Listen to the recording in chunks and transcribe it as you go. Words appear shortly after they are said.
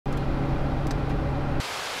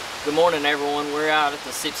Good morning, everyone. We're out at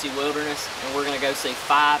the Sipsey Wilderness and we're going to go see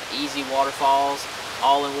 5 easy waterfalls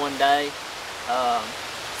all in one day.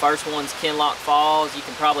 First one's Kinlock Falls. You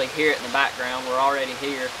can probably hear it in the background. We're already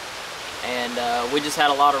here. And we just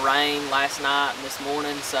had a lot of rain last night and this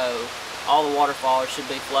morning, so all the waterfalls should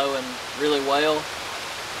be flowing really well.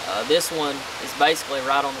 This one is basically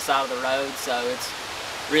right on the side of the road, so it's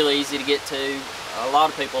really easy to get to. A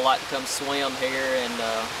lot of people like to come swim here, and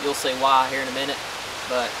you'll see why here in a minute.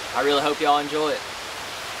 But I really hope y'all enjoy it.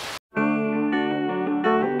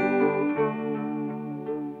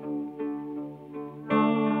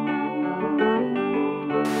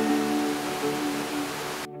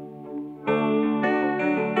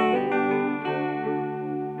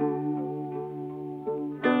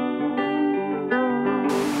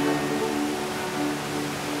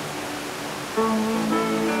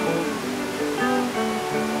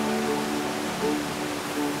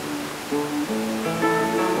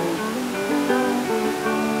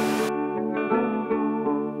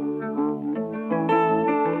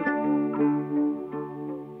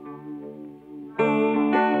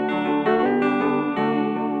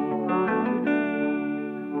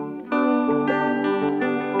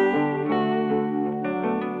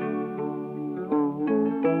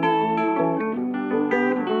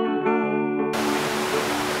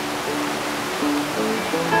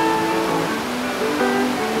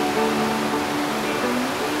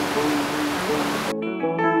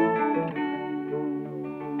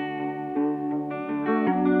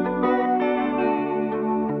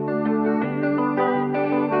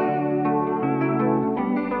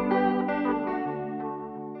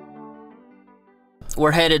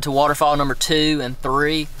 We're headed to waterfall number 2 and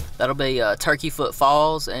 3. That'll be Turkey Foot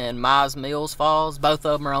Falls and Mize Mills Falls. Both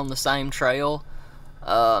of them are on the same trail.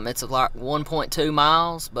 It's like 1.2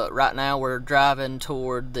 miles, but right now we're driving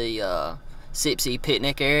toward the Sipsey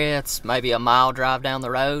picnic area. It's maybe a mile drive down the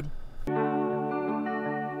road.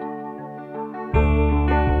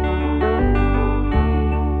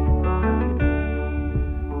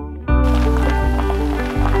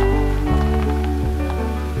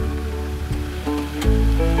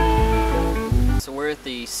 At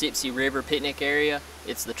the Sipsey River picnic area.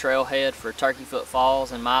 It's the trailhead for Turkey Foot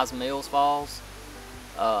Falls and Mize Mills Falls.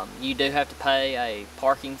 You do have to pay a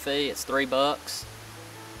parking fee. It's $3,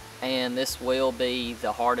 and this will be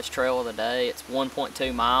the hardest trail of the day. It's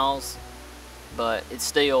 1.2 miles, but it's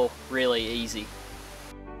still really easy.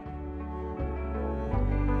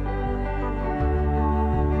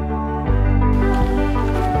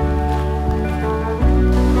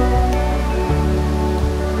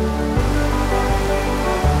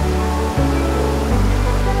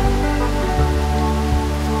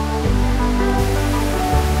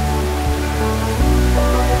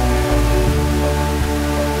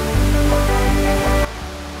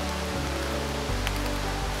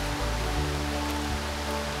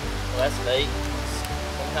 That's neat. It's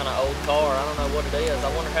some kind of old car. I don't know what it is.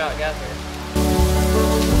 I wonder how it got there.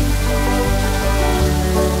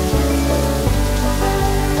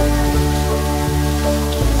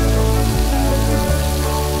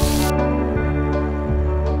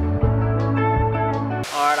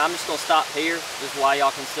 Alright, I'm just going to stop here. This is why y'all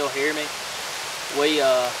can still hear me. We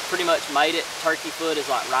pretty much made it. Turkey Foot is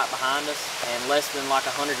like right behind us, and less than like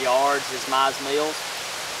 100 yards is Mize Mills.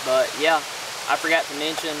 But yeah, I forgot to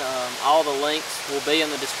mention, all the links will be in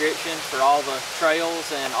the description for all the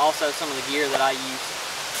trails and also some of the gear that I use.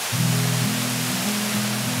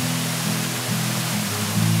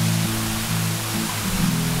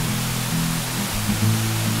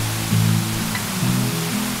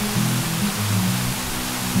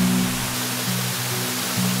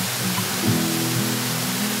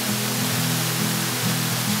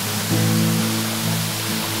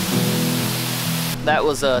 That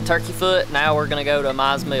was Turkey Foot. Now we're gonna go to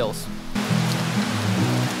Mize Mills.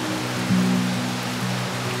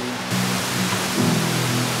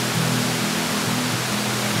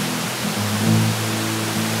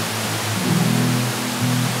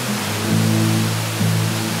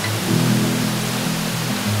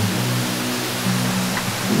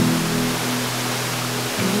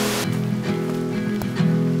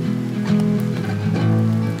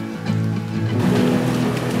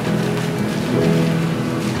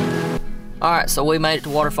 Alright, so we made it to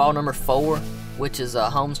waterfall number 4, which is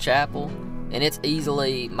Holmes Chapel, and it's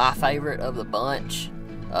easily my favorite of the bunch.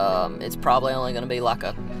 It's probably only going to be like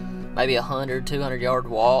maybe 100, 200 yard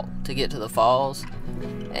walk to get to the falls.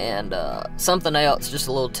 And something else, just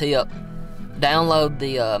a little tip, download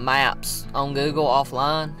the maps on Google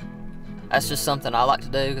offline. That's just something I like to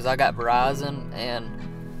do because I got Verizon, and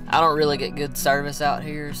I don't really get good service out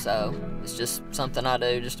here, so it's just something I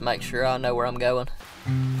do just to make sure I know where I'm going.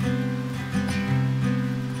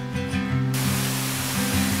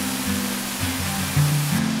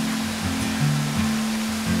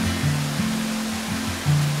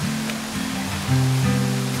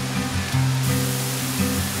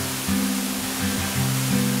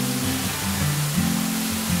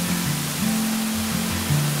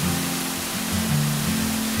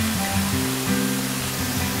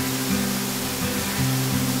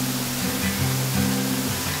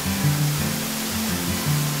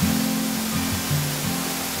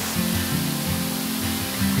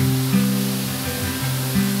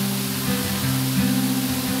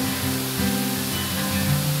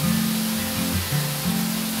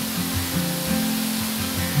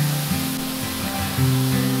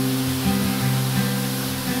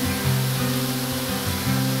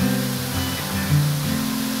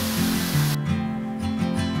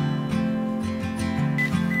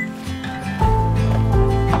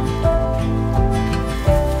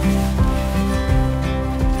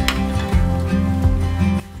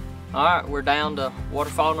 Alright, we're down to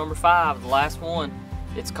waterfall number 5, the last one.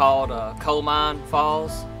 It's called Coal Mine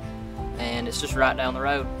Falls, and it's just right down the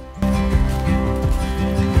road.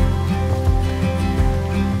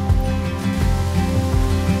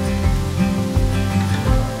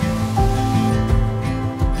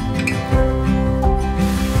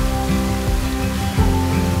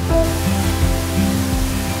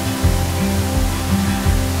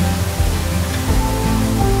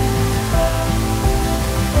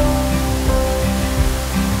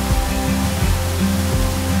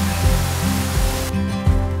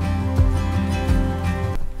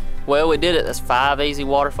 Well, we did it. That's 5 easy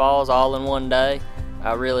waterfalls all in one day.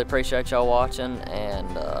 I really appreciate y'all watching,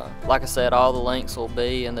 and like I said, all the links will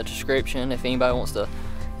be in the description if anybody wants to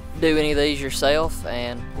do any of these yourself,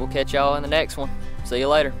 and we'll catch y'all in the next one. See you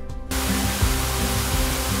later.